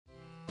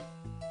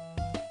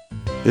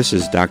This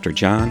is Dr.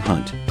 John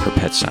Hunt for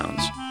Pet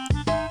Sounds.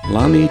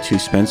 Allow me to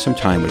spend some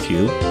time with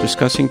you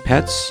discussing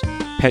pets,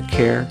 pet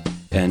care,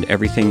 and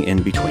everything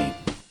in between.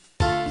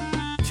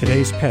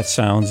 Today's Pet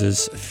Sounds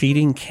is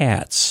feeding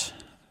cats.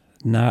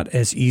 Not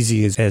as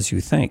easy as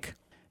you think.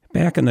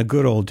 Back in the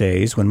good old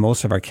days when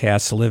most of our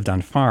cats lived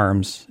on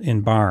farms, in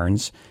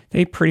barns,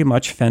 they pretty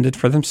much fended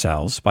for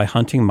themselves by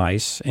hunting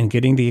mice and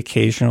getting the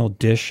occasional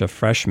dish of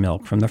fresh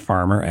milk from the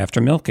farmer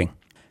after milking.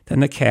 Then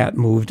the cat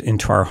moved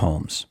into our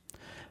homes,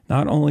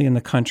 not only in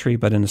the country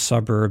but in the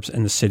suburbs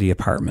and the city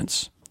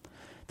apartments.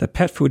 The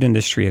pet food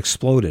industry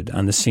exploded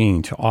on the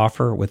scene to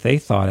offer what they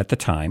thought at the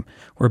time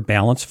were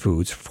balanced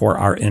foods for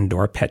our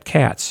indoor pet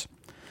cats.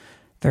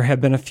 There have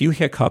been a few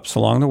hiccups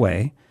along the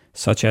way,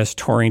 such as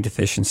taurine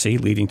deficiency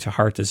leading to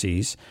heart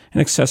disease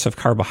and excessive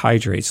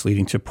carbohydrates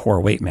leading to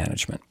poor weight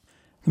management.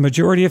 The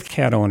majority of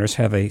cat owners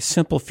have a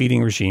simple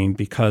feeding regime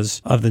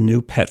because of the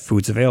new pet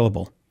foods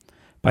available.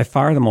 By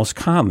far the most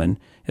common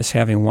is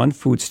having one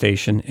food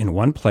station in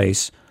one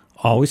place,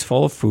 always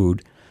full of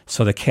food,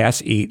 so the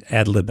cats eat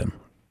ad libitum.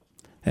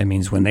 That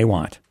means when they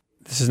want.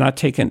 This does not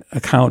take into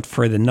account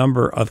for the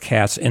number of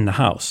cats in the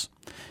house.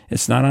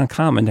 It's not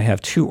uncommon to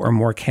have 2 or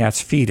more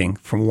cats feeding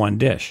from one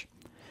dish.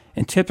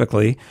 And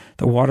typically,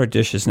 the water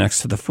dish is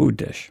next to the food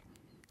dish.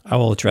 I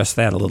will address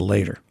that a little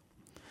later.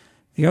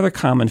 The other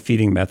common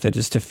feeding method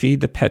is to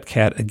feed the pet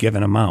cat a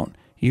given amount,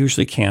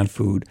 usually canned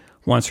food,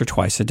 once or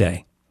twice a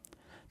day.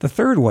 The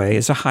third way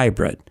is a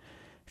hybrid.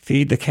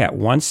 Feed the cat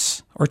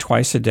once or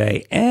twice a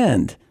day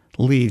and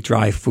leave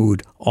dry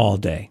food all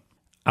day.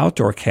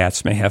 Outdoor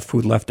cats may have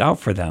food left out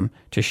for them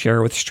to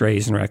share with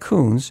strays and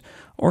raccoons,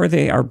 or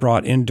they are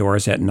brought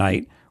indoors at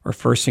night or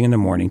first thing in the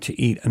morning to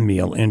eat a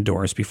meal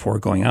indoors before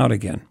going out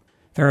again.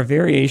 There are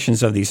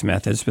variations of these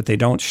methods, but they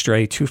don't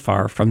stray too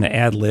far from the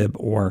ad lib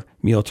or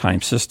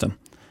mealtime system.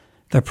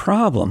 The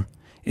problem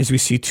is we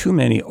see too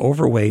many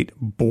overweight,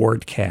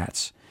 bored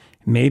cats.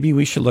 Maybe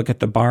we should look at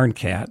the barn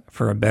cat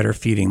for a better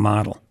feeding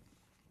model.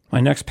 My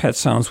next Pet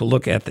Sounds will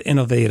look at the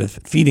innovative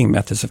feeding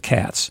methods of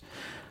cats.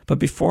 But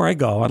before I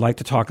go, I'd like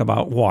to talk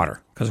about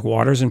water, because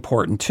water is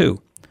important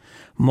too.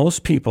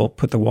 Most people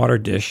put the water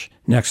dish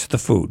next to the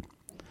food.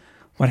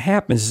 What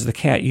happens is the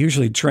cat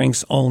usually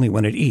drinks only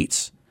when it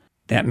eats.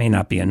 That may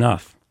not be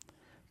enough.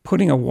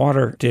 Putting a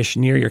water dish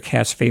near your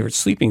cat's favorite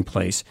sleeping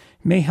place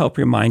may help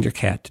remind your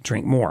cat to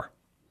drink more.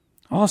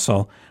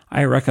 Also,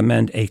 I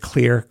recommend a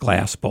clear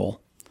glass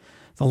bowl.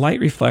 The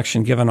light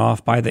reflection given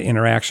off by the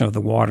interaction of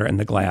the water in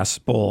the glass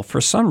bowl, for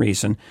some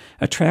reason,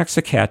 attracts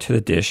the cat to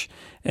the dish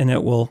and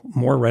it will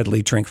more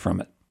readily drink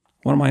from it.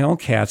 One of my own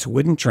cats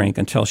wouldn't drink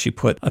until she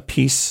put a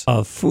piece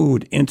of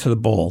food into the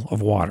bowl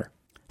of water.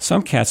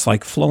 Some cats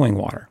like flowing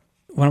water.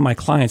 One of my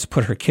clients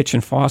put her kitchen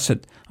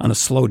faucet on a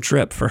slow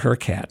drip for her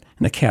cat,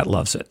 and the cat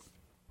loves it.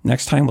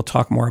 Next time, we'll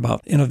talk more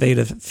about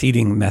innovative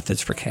feeding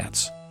methods for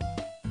cats.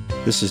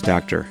 This is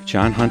Dr.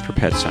 John Hunt for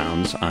Pet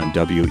Sounds on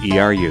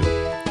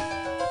WERU.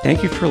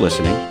 Thank you for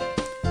listening.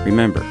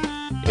 Remember,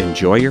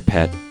 enjoy your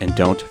pet and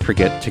don't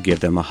forget to give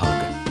them a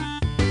hug.